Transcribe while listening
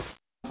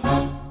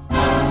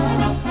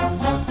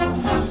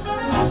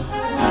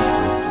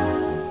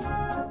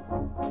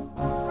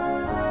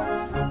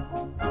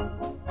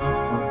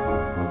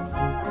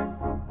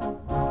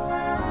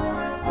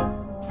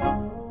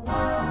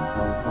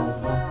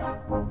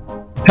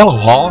Hello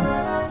all,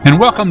 and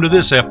welcome to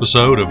this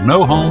episode of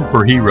No Home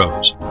for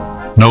Heroes.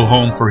 No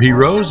Home for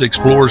Heroes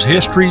explores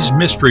history's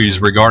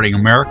mysteries regarding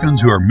Americans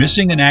who are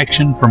missing in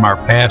action from our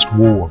past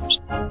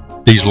wars.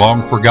 These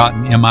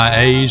long-forgotten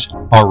MIAs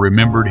are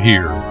remembered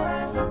here.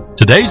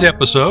 Today's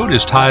episode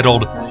is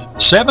titled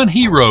 7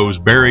 Heroes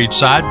Buried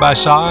Side by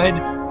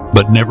Side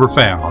But Never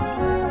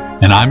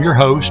Found, and I'm your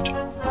host,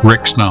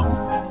 Rick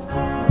Stone.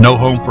 No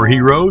Home for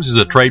Heroes is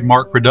a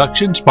trademark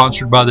production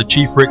sponsored by the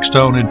Chief Rick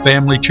Stone and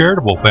Family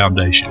Charitable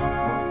Foundation.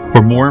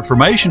 For more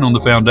information on the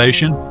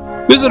foundation,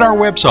 visit our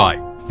website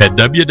at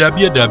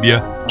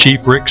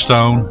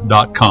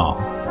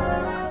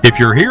www.chiefrickstone.com. If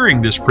you're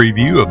hearing this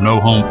preview of No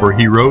Home for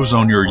Heroes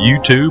on your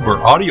YouTube or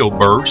audio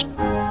burst,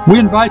 we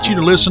invite you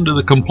to listen to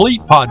the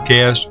complete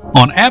podcast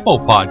on Apple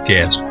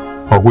Podcasts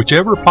or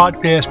whichever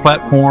podcast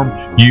platform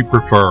you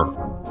prefer.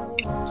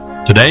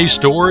 Today's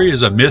story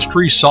is a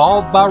mystery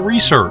solved by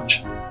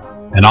research,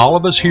 and all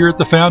of us here at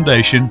the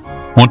Foundation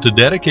want to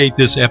dedicate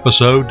this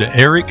episode to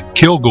Eric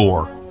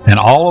Kilgore and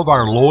all of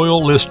our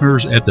loyal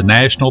listeners at the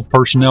National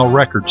Personnel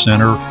Record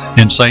Center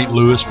in St.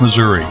 Louis,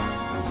 Missouri.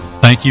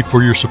 Thank you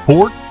for your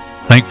support.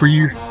 Thank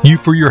you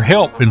for your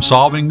help in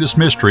solving this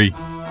mystery,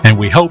 and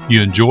we hope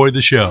you enjoy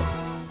the show.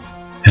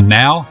 And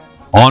now,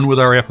 on with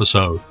our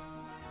episode.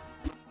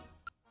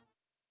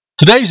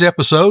 Today's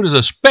episode is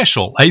a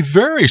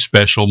very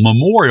special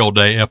Memorial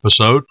Day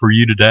episode for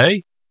you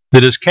today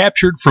that is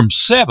captured from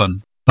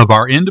 7 of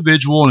our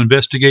individual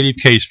investigative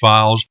case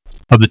files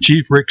of the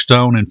Chief Rick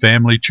Stone and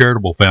Family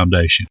Charitable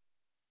Foundation.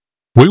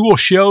 We will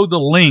show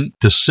the link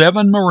to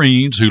 7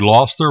 Marines who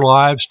lost their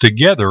lives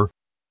together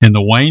in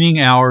the waning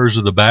hours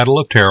of the Battle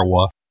of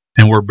Tarawa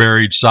and were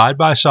buried side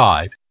by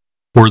side,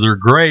 where their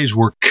graves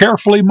were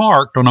carefully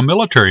marked on a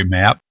military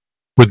map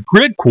with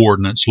grid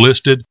coordinates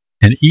listed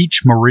in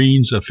each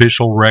Marine's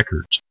official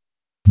records.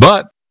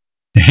 But,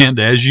 and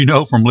as you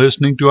know from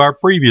listening to our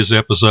previous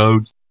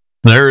episodes,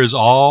 there is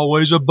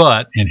always a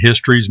but in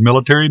history's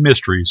military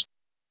mysteries.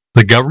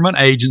 The government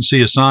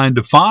agency assigned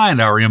to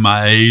find our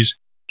MIAs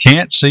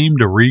can't seem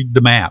to read the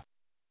map.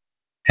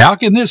 How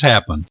can this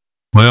happen?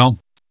 Well,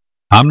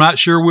 I'm not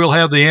sure we'll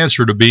have the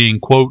answer to being,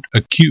 quote,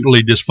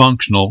 acutely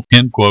dysfunctional,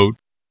 end quote,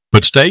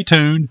 but stay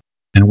tuned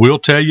and we'll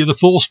tell you the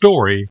full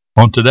story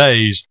on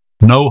today's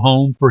No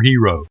Home for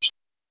Heroes.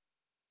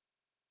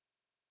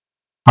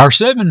 Our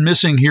 7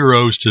 missing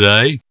heroes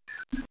today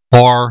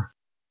are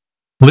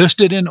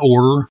listed in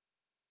order,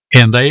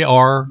 and they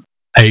are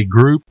a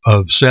group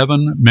of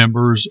 7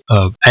 members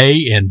of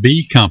A and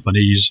B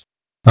companies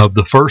of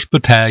the 1st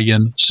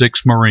Battalion,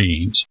 6th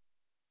Marines.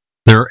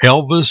 They're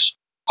Elvis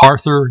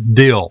Arthur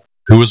Dill,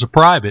 who was a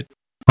private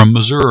from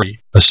Missouri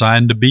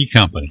assigned to B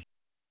Company.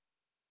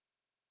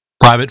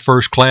 Private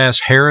First Class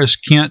Harris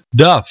Kent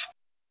Duff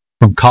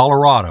from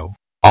Colorado,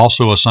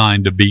 also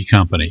assigned to B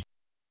Company.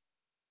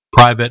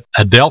 Private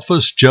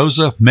Adelphus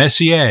Joseph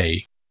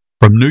Messier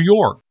from New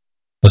York,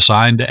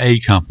 assigned to A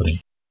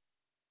Company.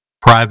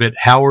 Private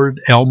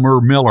Howard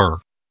Elmer Miller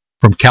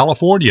from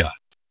California,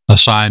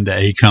 assigned to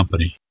A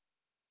Company.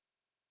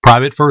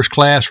 Private First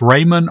Class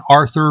Raymond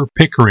Arthur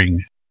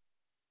Pickering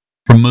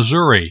from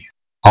Missouri,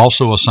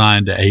 also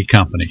assigned to A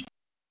Company.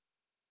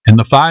 And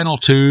the final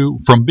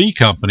 2 from B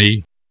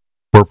Company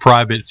were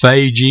Private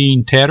Faye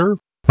Jean Tedder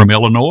from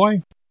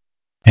Illinois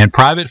and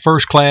Private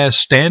First Class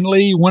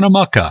Stanley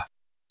Winnemucca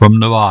from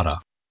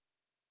Nevada.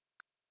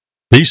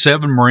 These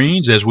 7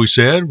 Marines, as we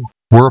said,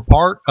 were a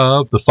part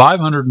of the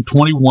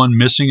 521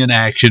 missing in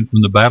action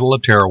from the Battle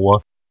of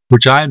Tarawa,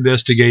 which I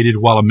investigated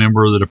while a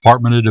member of the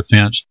Department of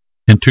Defense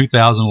in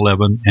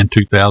 2011 and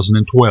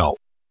 2012.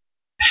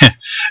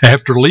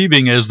 After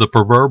leaving as the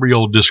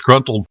proverbial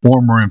disgruntled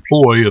former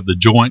employee of the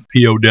Joint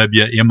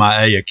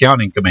POW-MIA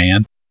Accounting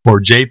Command,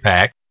 or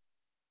JPAC,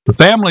 the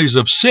families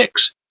of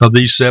 6 of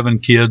these 7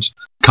 kids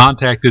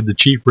contacted the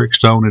Chief Rick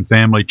Stone and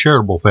Family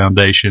Charitable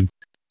Foundation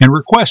and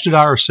requested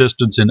our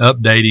assistance in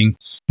updating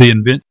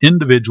the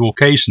individual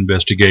case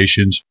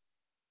investigations,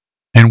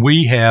 and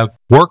we have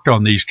worked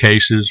on these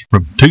cases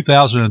from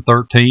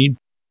 2013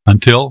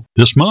 until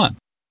this month.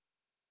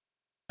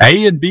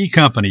 A and B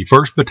Company,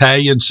 1st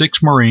Battalion,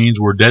 6 Marines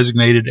were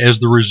designated as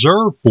the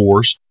reserve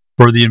force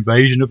for the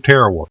invasion of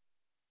Tarawa.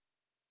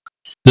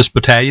 This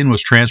battalion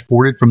was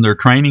transported from their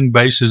training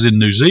bases in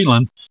New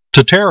Zealand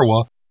to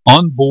Tarawa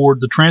on board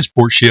the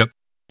transport ship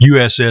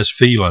USS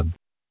Phelan.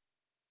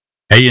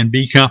 A and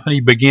B Company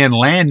began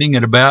landing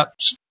at about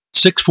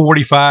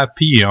 6:45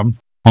 p.m.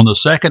 on the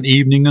second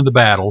evening of the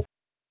battle,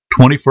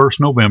 21st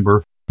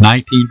November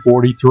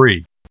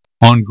 1943,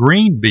 on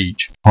Green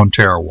Beach on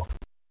Tarawa.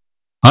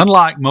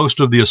 Unlike most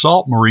of the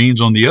assault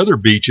Marines on the other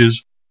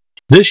beaches,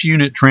 this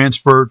unit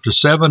transferred to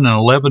 7 and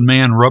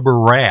 11-man rubber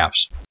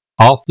rafts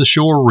off the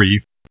shore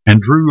reef and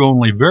drew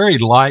only very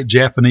light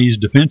Japanese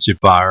defensive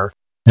fire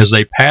as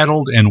they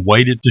paddled and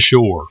waded to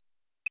shore.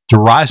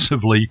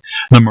 Derisively,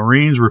 the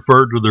Marines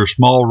referred to their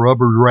small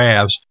rubber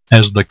rafts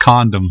as the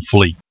condom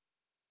fleet.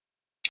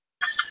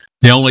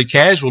 The only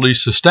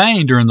casualties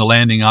sustained during the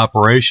landing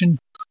operation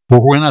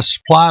were when a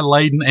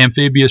supply-laden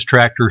amphibious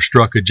tractor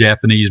struck a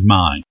Japanese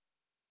mine,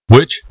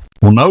 which,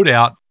 will no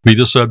doubt be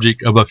the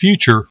subject of a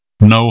future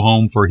No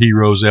Home for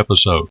Heroes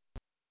episode.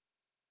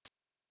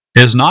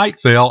 As night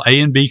fell, A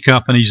and B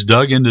companies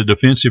dug into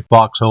defensive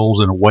foxholes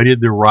and awaited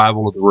the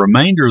arrival of the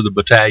remainder of the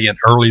battalion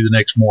early the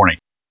next morning.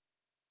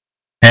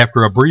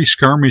 After a brief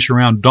skirmish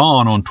around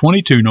dawn on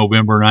 22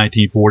 November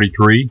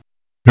 1943,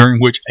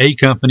 during which A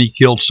Company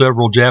killed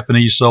several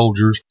Japanese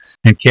soldiers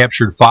and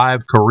captured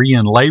 5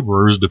 Korean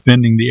laborers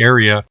defending the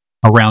area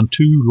around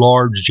 2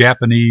 large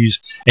Japanese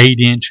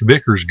 8-inch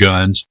Vickers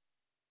guns,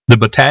 the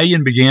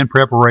battalion began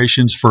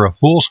preparations for a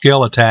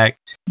full-scale attack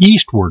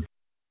eastward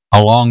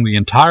along the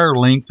entire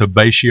length of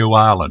Basio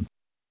Island.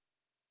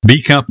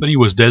 B Company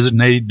was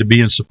designated to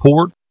be in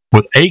support,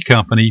 with A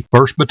Company,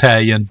 1st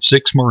Battalion,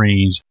 6th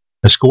Marines,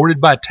 escorted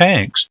by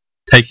tanks,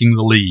 taking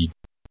the lead.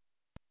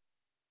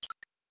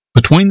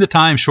 Between the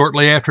time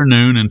shortly after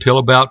noon until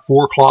about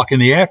 4 o'clock in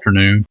the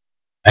afternoon,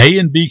 A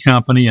and B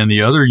Company and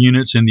the other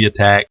units in the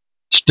attack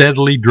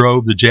steadily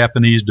drove the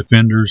Japanese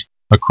defenders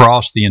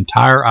across the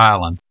entire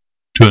island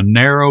to a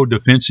narrow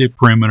defensive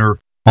perimeter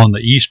on the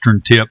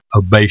eastern tip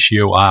of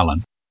Basio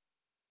Island.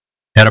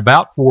 At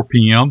about 4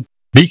 p.m.,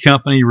 B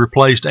Company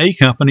replaced A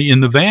Company in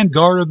the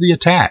vanguard of the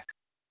attack,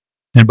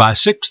 and by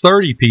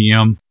 6:30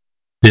 p.m.,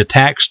 the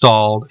attack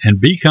stalled and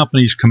B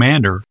Company's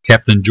commander,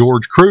 Captain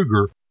George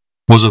Kruger,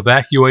 was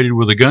evacuated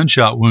with a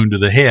gunshot wound to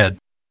the head,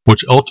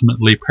 which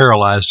ultimately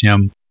paralyzed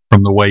him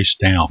from the waist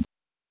down.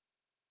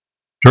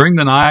 During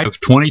the night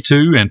of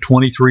 22 and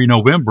 23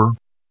 November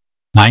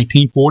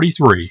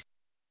 1943,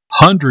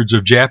 hundreds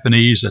of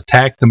Japanese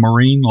attacked the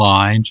Marine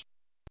lines,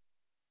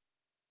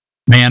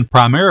 manned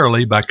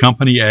primarily by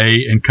Company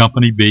A and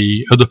Company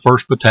B of the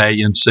 1st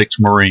Battalion, 6th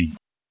Marine.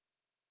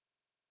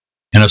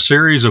 In a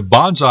series of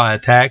banzai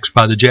attacks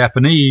by the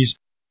Japanese,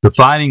 the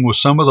fighting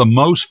was some of the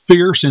most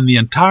fierce in the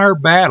entire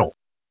battle,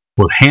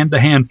 with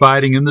hand-to-hand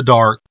fighting in the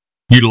dark,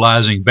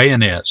 utilizing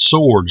bayonets,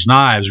 swords,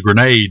 knives,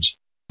 grenades,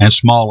 and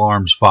small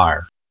arms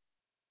fire.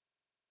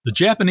 The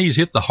Japanese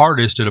hit the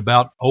hardest at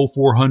about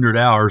 0400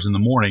 hours in the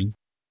morning,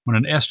 when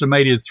an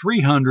estimated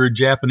 300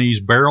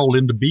 Japanese barreled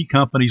into B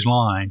Company's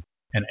line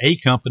and A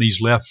Company's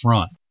left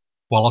front,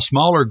 while a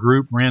smaller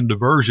group ran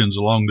diversions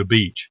along the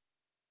beach.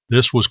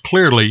 This was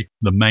clearly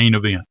the main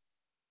event.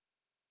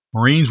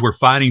 Marines were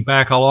fighting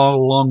back all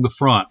along the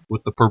front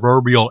with the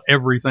proverbial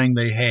everything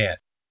they had.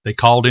 They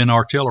called in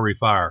artillery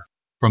fire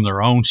from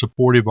their own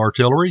supportive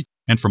artillery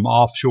and from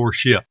offshore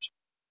ships.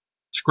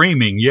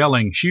 Screaming,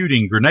 yelling,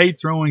 shooting,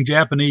 grenade-throwing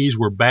Japanese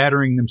were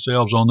battering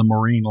themselves on the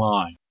Marine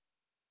line.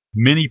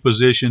 Many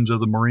positions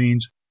of the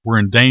Marines were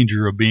in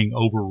danger of being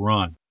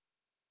overrun.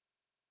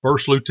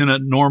 First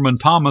Lieutenant Norman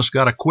Thomas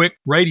got a quick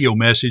radio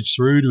message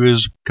through to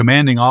his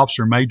commanding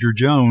officer, Major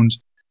Jones,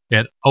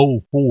 at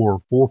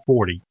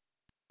 4:40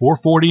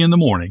 in the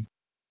morning,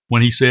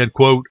 when he said,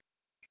 quote,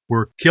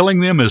 "We're killing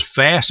them as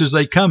fast as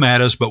they come at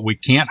us, but we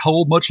can't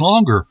hold much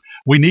longer.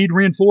 We need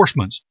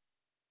reinforcements."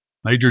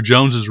 Major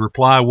Jones's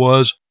reply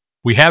was,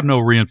 "We have no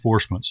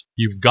reinforcements.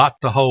 You've got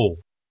to hold."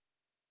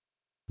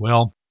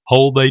 Well,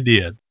 hold they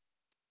did.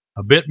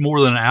 A bit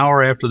more than an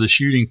hour after the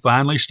shooting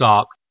finally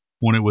stopped,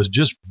 when it was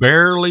just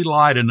barely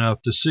light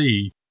enough to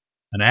see,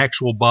 an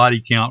actual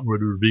body count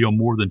would reveal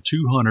more than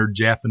 200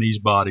 Japanese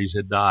bodies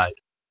had died.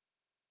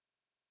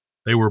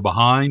 They were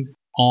behind,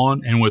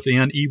 on, and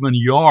within even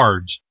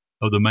yards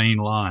of the main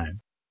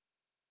line.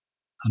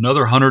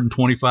 Another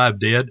 125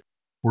 dead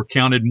were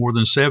counted more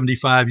than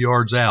 75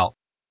 yards out,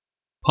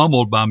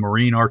 pummeled by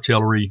Marine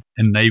artillery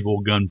and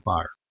naval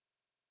gunfire.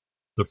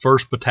 The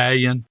 1st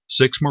Battalion,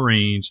 6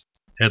 Marines,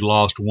 had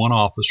lost 1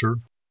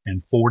 officer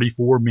and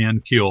 44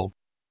 men killed,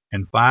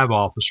 and 5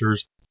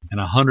 officers and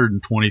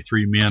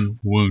 123 men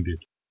wounded.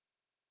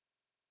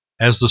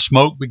 As the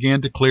smoke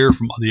began to clear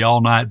from the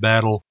all-night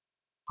battle,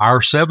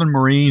 our 7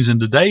 Marines in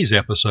today's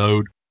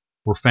episode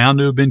were found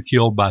to have been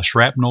killed by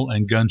shrapnel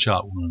and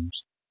gunshot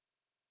wounds.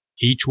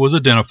 Each was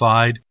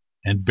identified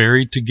and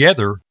buried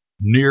together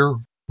near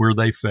where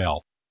they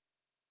fell.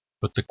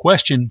 But the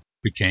question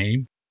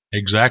became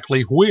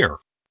exactly where,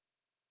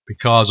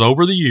 because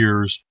over the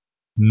years,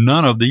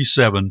 none of these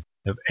 7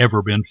 have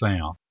ever been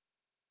found.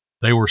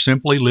 They were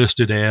simply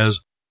listed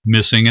as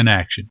missing in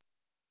action.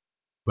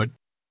 But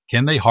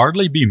can they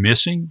hardly be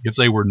missing if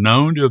they were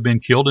known to have been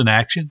killed in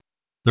action,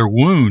 their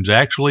wounds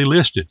actually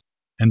listed,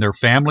 and their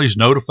families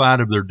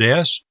notified of their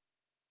deaths?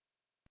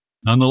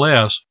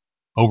 Nonetheless,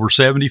 over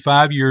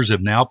 75 years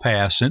have now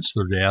passed since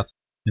their death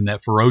in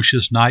that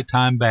ferocious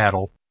nighttime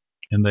battle,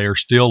 and they are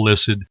still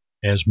listed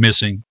as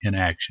missing in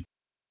action.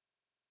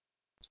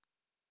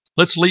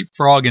 Let's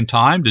leapfrog in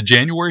time to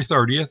January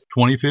 30th,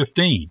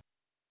 2015.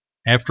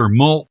 After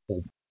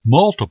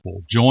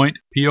multiple joint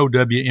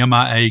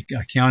POW-MIA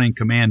accounting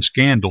command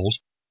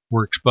scandals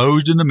were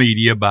exposed in the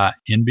media by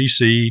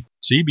NBC,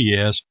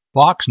 CBS,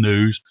 Fox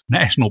News,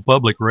 National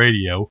Public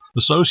Radio,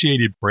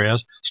 Associated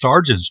Press,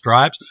 Stars and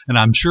Stripes, and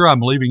I'm sure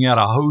I'm leaving out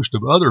a host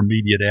of other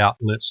media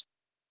outlets,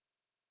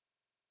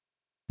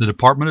 the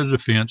Department of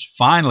Defense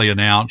finally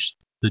announced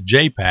that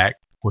JPAC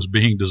was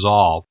being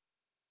dissolved.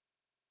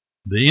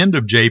 The end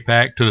of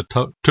JPAC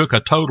took a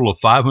total of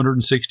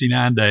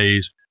 569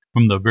 days,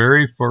 from the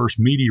very first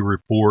media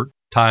report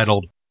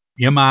titled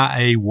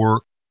MIA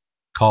Work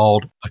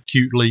Called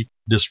Acutely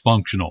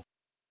Dysfunctional.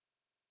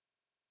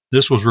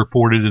 This was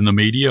reported in the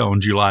media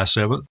on July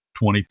 7,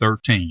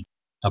 2013,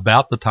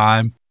 about the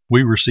time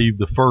we received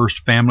the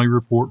first family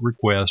report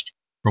request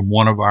from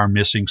one of our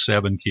missing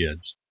 7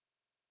 kids.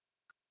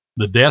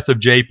 The death of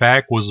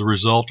JPAC was the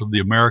result of the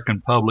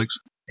American public's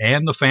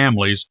and the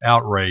family's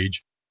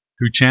outrage,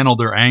 who channeled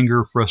their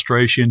anger,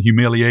 frustration,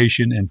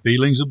 humiliation, and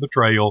feelings of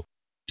betrayal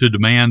to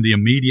demand the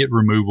immediate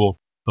removal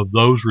of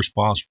those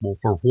responsible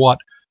for what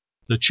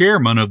the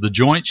chairman of the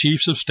Joint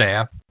Chiefs of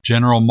Staff,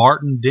 General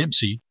Martin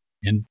Dempsey,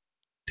 in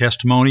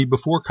testimony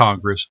before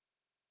Congress,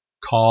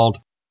 called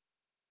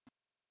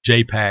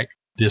JPAC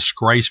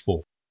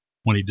disgraceful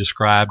when he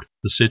described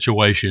the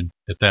situation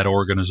at that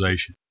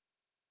organization.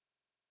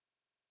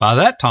 By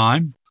that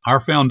time, our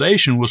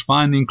foundation was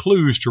finding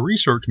clues to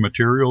research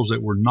materials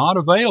that were not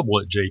available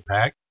at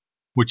JPAC,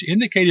 which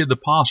indicated the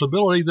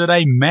possibility that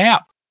a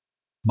map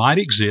might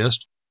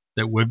exist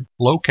that would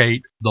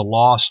locate the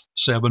lost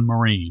 7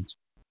 Marines.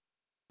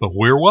 But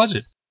where was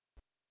it?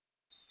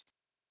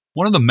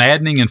 One of the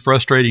maddening and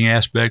frustrating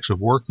aspects of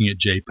working at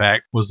JPAC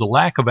was the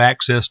lack of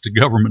access to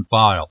government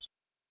files.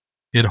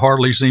 It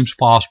hardly seems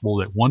possible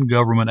that one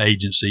government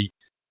agency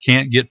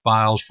can't get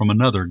files from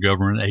another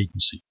government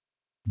agency.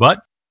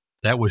 But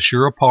that was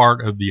sure a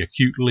part of the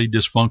acutely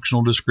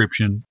dysfunctional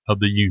description of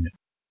the unit.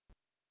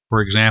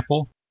 For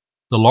example,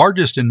 the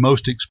largest and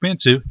most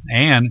expensive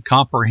and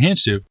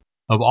comprehensive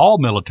of all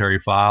military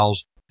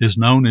files is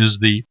known as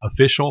the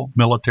Official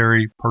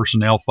Military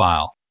Personnel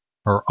File,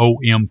 or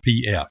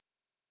OMPF.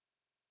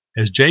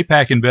 As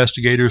JPAC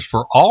investigators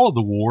for all of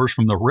the wars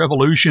from the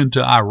Revolution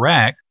to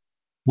Iraq,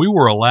 we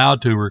were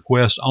allowed to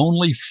request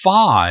only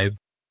 5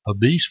 of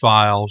these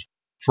files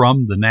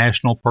from the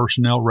National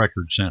Personnel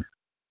Record Center.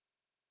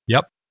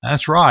 Yep,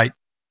 that's right,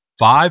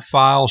 5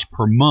 files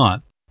per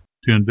month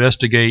to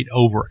investigate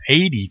over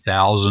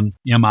 80,000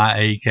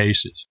 MIA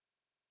cases.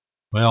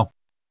 Well,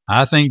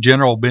 I think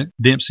General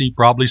Dempsey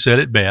probably said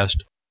it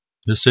best.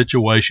 This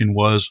situation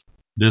was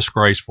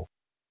disgraceful.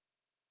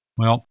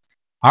 Well,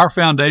 our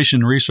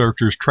foundation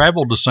researchers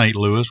traveled to St.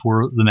 Louis,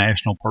 where the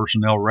National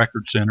Personnel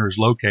Record Center is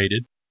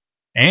located,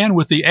 and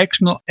with the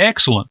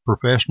excellent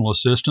professional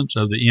assistance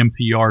of the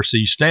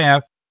MPRC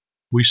staff,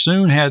 we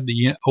soon had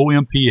the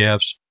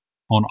OMPFs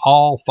on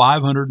all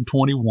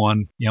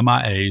 521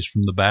 MIAs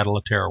from the Battle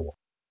of Tarawa.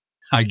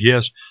 I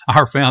guess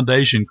our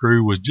foundation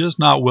crew was just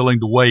not willing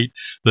to wait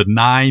the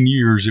 9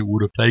 years it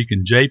would have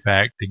taken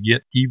JPAC to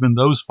get even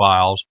those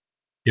files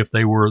if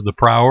they were the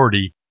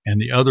priority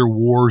and the other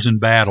wars and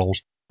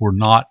battles were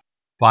not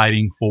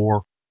fighting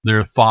for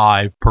their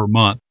 5 per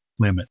month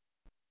limit.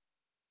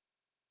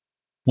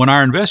 When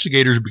our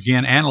investigators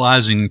began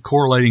analyzing and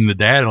correlating the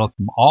data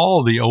from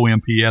all of the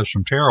OMPFs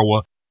from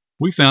Tarawa,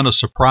 we found a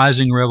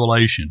surprising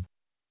revelation.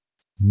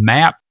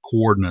 Map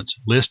coordinates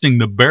listing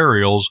the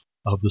burials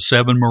of the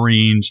 7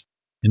 Marines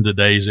in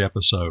today's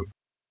episode.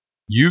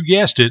 You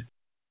guessed it,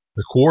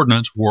 the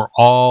coordinates were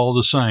all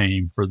the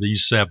same for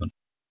these 7.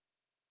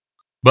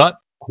 But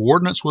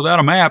coordinates without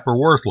a map are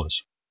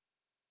worthless.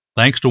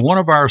 Thanks to one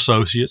of our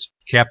associates,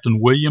 Captain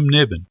William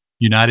Niven,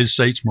 United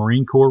States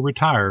Marine Corps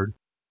retired,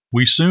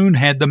 we soon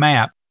had the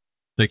map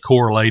that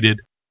correlated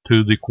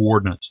to the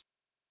coordinates.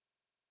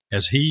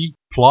 As he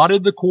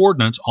plotted the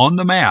coordinates on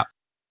the map,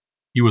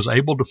 he was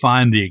able to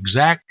find the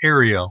exact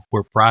area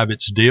where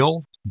Privates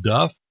Dill,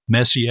 Duff,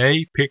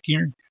 Messier,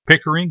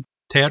 Pickering,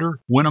 Tedder,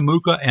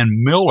 Winnemucca,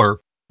 and Miller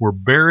were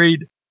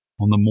buried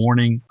on the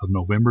morning of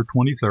November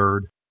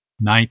 23,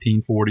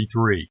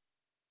 1943,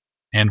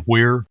 and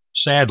where,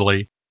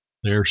 sadly,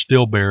 they are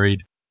still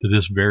buried to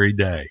this very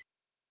day.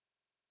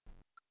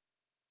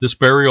 This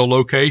burial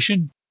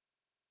location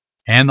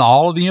and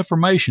all of the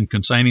information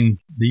concerning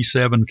these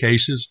 7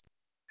 cases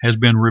has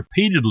been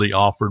repeatedly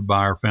offered by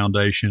our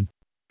foundation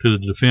to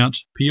the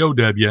Defense POW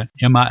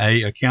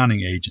MIA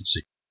Accounting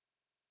Agency,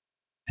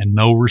 and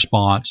no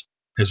response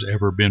has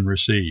ever been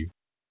received.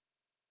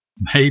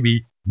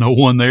 Maybe no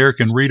one there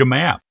can read a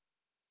map.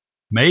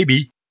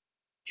 Maybe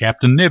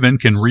Captain Niven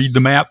can read the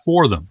map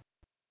for them.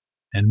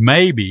 And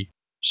maybe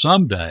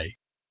someday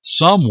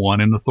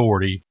someone in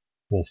authority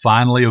will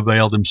finally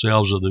avail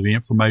themselves of the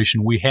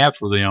information we have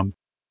for them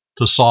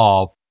to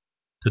solve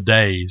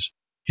today's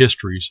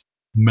history's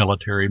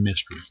military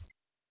mystery.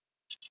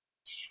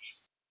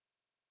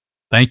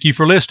 Thank you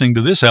for listening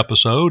to this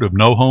episode of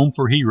No Home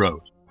for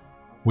Heroes.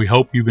 We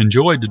hope you've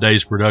enjoyed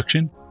today's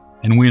production,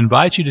 and we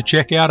invite you to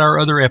check out our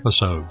other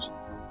episodes.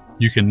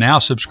 You can now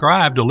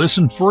subscribe to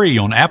listen free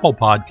on Apple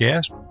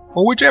Podcasts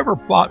or whichever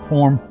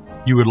platform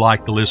you would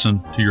like to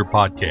listen to your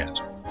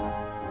podcast.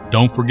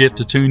 Don't forget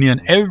to tune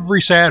in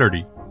every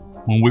Saturday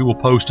when we will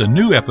post a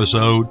new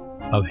episode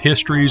of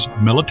History's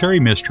Military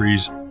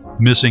Mysteries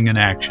Missing in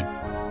Action.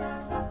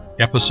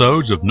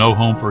 Episodes of No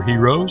Home for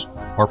Heroes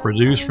are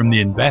produced from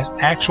the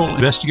actual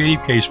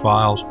investigative case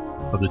files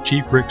of the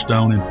Chief Rick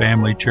Stone and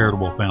Family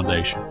Charitable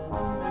Foundation,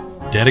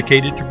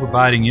 dedicated to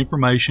providing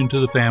information to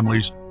the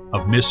families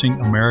of missing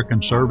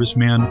American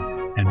servicemen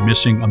and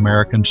missing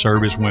American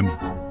servicewomen.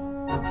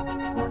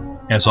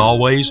 As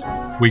always,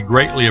 we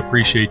greatly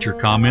appreciate your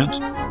comments,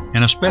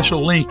 and a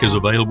special link is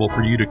available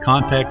for you to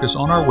contact us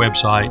on our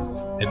website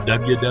at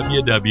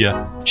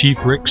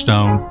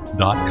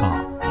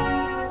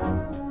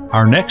www.chiefrickstone.com.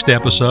 Our next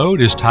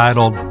episode is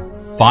titled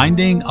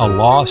Finding a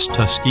Lost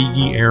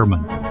Tuskegee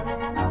Airman.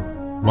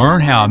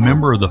 Learn how a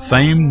member of the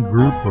famed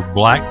group of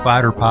black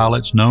fighter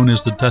pilots known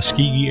as the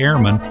Tuskegee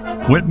Airmen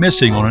went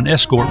missing on an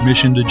escort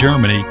mission to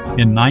Germany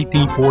in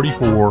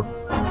 1944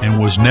 and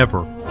was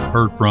never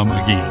heard from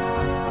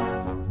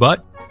again.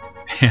 But,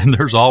 and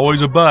there's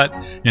always a but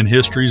in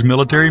history's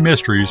military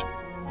mysteries,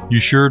 you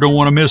sure don't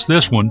want to miss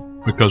this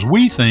one, because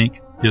we think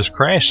his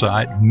crash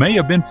site may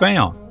have been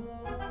found,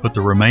 but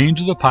the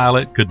remains of the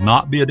pilot could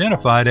not be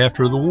identified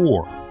after the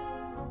war.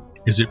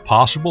 Is it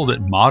possible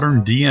that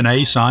modern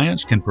DNA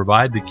science can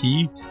provide the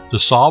key to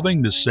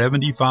solving this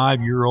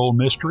 75-year-old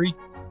mystery?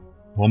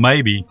 Well,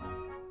 maybe,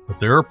 but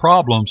there are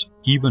problems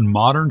even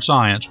modern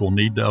science will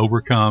need to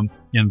overcome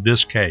in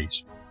this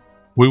case.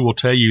 We will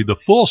tell you the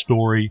full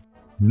story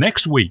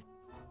next week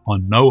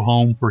on No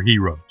Home for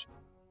Heroes.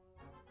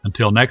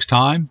 Until next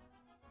time,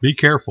 be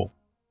careful,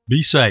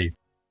 be safe,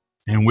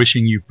 and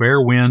wishing you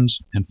fair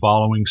winds and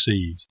following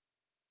seas.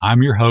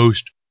 I'm your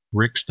host,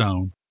 Rick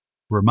Stone,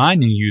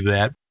 reminding you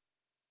that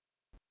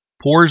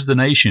poor is the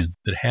nation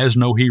that has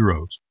no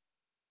heroes,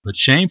 but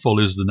shameful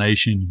is the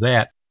nation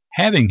that,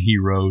 having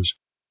heroes,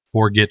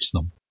 forgets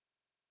them.